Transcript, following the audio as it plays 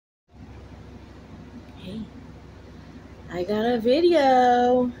Hey, I got a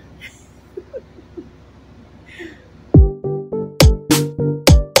video.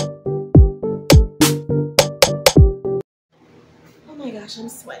 Oh my gosh, I'm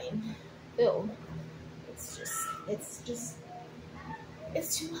sweating. Ew. It's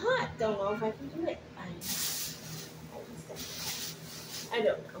too hot. Don't know if I can do it. I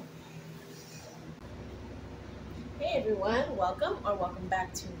don't know. Hey everyone, welcome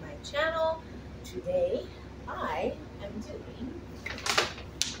back to my channel. Today I am doing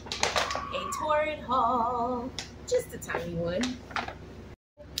a Torrid haul. Just a tiny one.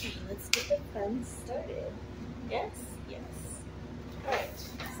 Okay, let's get the fun started. Yes. Alright,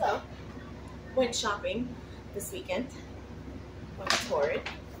 so went shopping this weekend. Went to Torrid.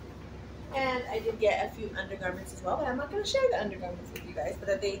 And I did get a few undergarments as well, but I'm not going to share the undergarments with you guys.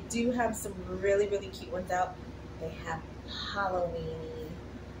 But they do have some really cute ones out. They have Halloween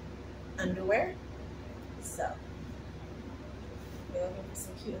underwear. So, if you're looking for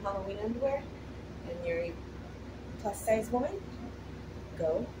some cute Halloween underwear and you're a plus size woman,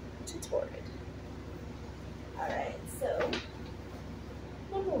 go to Torrid. Alright, so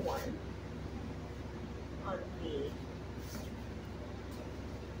number one on the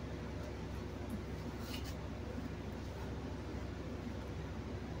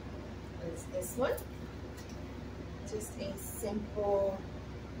is this one. Just a simple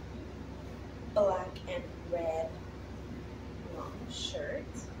black and red long shirt.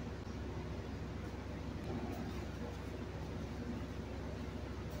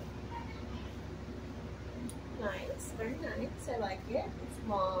 Nice, very nice. I like it. It's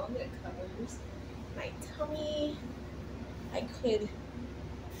long. It covers my tummy. I could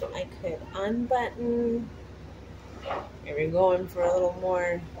unbutton. If you're going for a little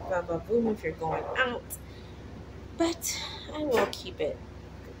more boom if you're going out. But I will keep it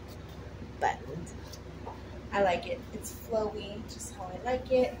buttoned. I like it. It's flowy, just how I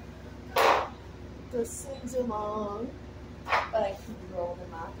like it. The sleeves are long, but I can roll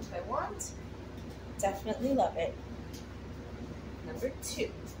them up if I want. Definitely love it. Number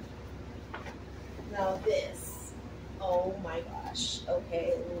two. Now this, oh my gosh.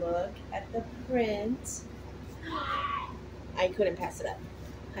 Okay, look at the print. I couldn't pass it up.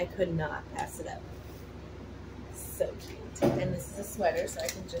 I could not pass it up. So cute. And this is a sweater, so I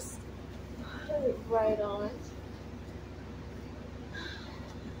can just put it right on.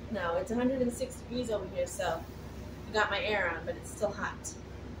 Now, it's 106 degrees over here, so I got my air on, but it's still hot.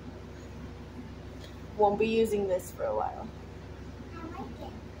 Won't be using this for a while. I like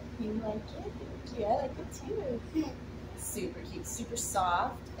it. You like it? Yeah, I like it too. Super cute, super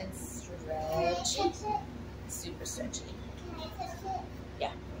soft and stretchy. Can I touch it? Super stretchy. Can I touch it?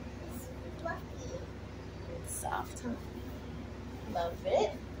 Yeah. It's fluffy. It's soft, huh? Love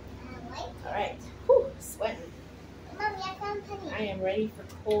it. I like it. Alright. Whew, sweating. Mommy, I found Penny. I am ready for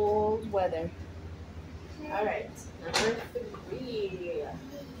cold weather. Alright, number three.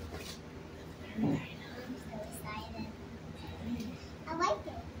 I'm so excited. I like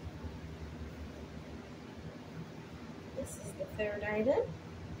it. This is the third item.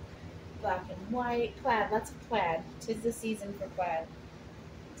 Black and white. Plaid. Lots of plaid. 'Tis the season for plaid.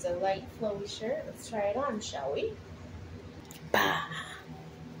 It's a light, flowy shirt. Let's try it on, shall we? Bah!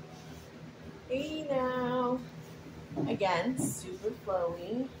 Hey now. Again, super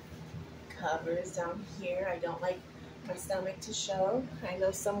flowy. Covers down here. I don't like my stomach to show. I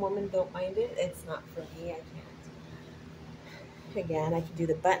know some women don't mind it. It's not for me. I can't. Again, I can do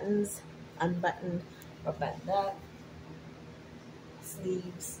the buttons, unbuttoned or buttoned up.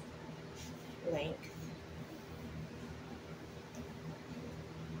 Sleeves, length.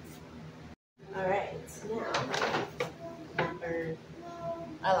 Alright, now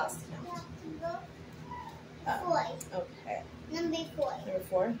I lost count. Four. Okay. Number four. Number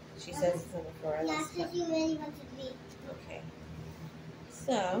four? She says it's number four. I Yeah, lost because count. you really want to be. Okay.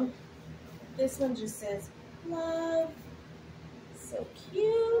 So, this one just says love. So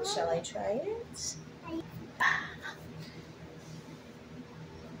cute. Shall I try it?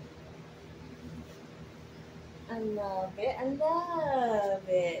 I love it. I love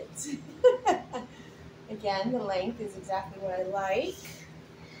it. Again, the length is exactly what I like.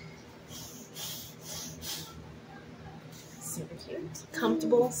 Super cute.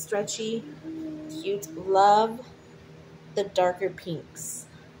 Comfortable, stretchy, cute. Love the darker pinks.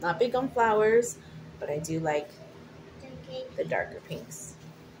 Not big on flowers, but I do like the darker pinks.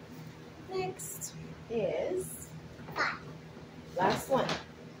 Next is last one.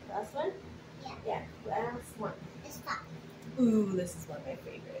 Last one? Yeah. Yeah, last one. It's fun. Ooh, this is one of my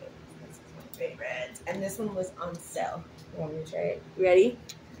favorites. This is my favorite. And this one was on sale. You want me to try it? You ready?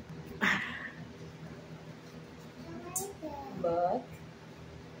 Look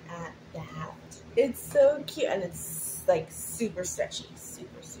at that. It's so cute, and it's like super stretchy.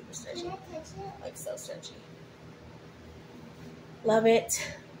 Super stretchy. Can I touch it? Like so stretchy. Love it.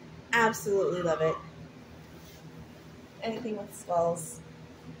 Absolutely love it. Anything with skulls.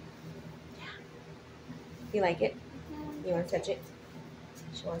 Yeah. You like it? You want to touch it?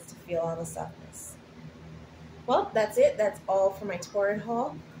 She wants to feel all the softness. Well, that's it. That's all for my Torrid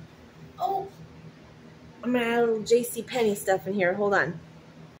haul. Oh, I'm going to add a little JC Penny stuff in here. Hold on.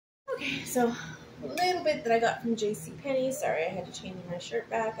 Okay, so a little bit that I got from JC Penny. Sorry, I had to change my shirt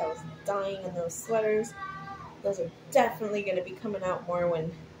back. I was dying in those sweaters. Those are definitely going to be coming out more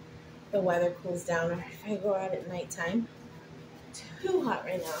when the weather cools down, or if I go out at nighttime. Too hot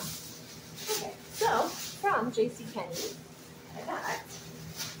right now. Okay, so from JC Penny, I got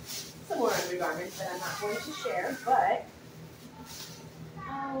some more undergarments that I'm not going to share, but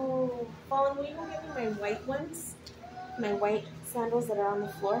oh, Fallen, will you go get me my white ones? My white sandals that are on the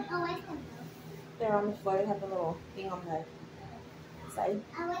floor. I like them. They're on the floor. They have a little thing on the side.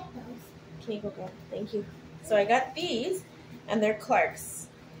 I like those. Can you go get them? Thank you. So I got these, and they're Clark's.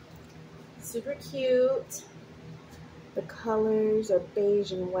 Super cute. The colors are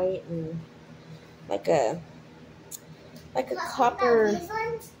beige and white and like a copper. These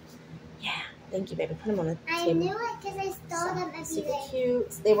ones? Yeah, thank you, baby. Put them on the I table. knew it because I saw them every Super day.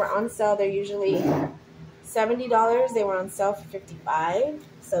 cute. They were on sale. They're usually $70. They were on sale for $55.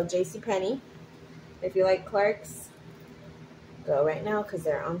 So JC Penny, if you like Clark's, go right now because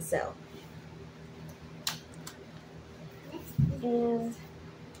they're on sale. And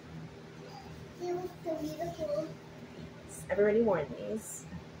They look so beautiful. I've already worn these.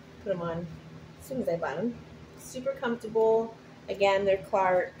 Put them on as soon as I bought them. Super comfortable. Again, they're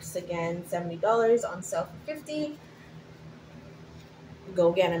Clark's. Again, $70 on sale for $50.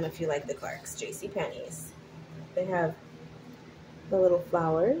 Go get them if you like the Clark's. JC Penney's. They have the little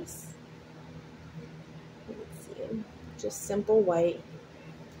flowers. Let's see. Just simple white.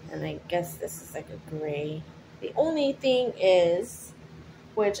 And I guess this is like a gray. The only thing is,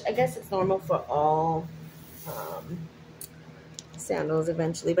 which I guess it's normal for all sandals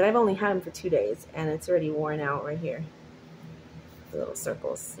eventually, but I've only had them for 2 days and it's already worn out right here. The little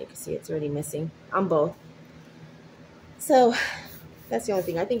circles, you can see it's already missing on both. So that's the only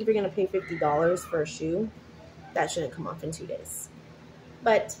thing. I think if you're going to pay $50 for a shoe, that shouldn't come off in 2 days.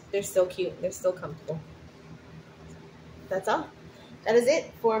 But they're still cute. They're still comfortable. That's all. That is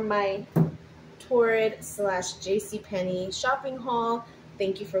it for my Torrid / JC Penny shopping haul.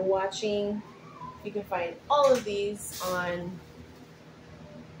 Thank you for watching. You can find all of these on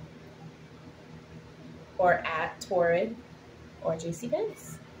or at Torrid or JC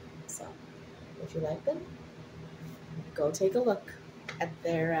Penny's. So if you like them, go take a look at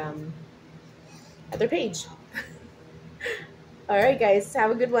their page. All right, guys,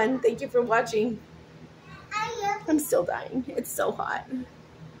 have a good one. Thank you for watching. I'm still dying. It's so hot.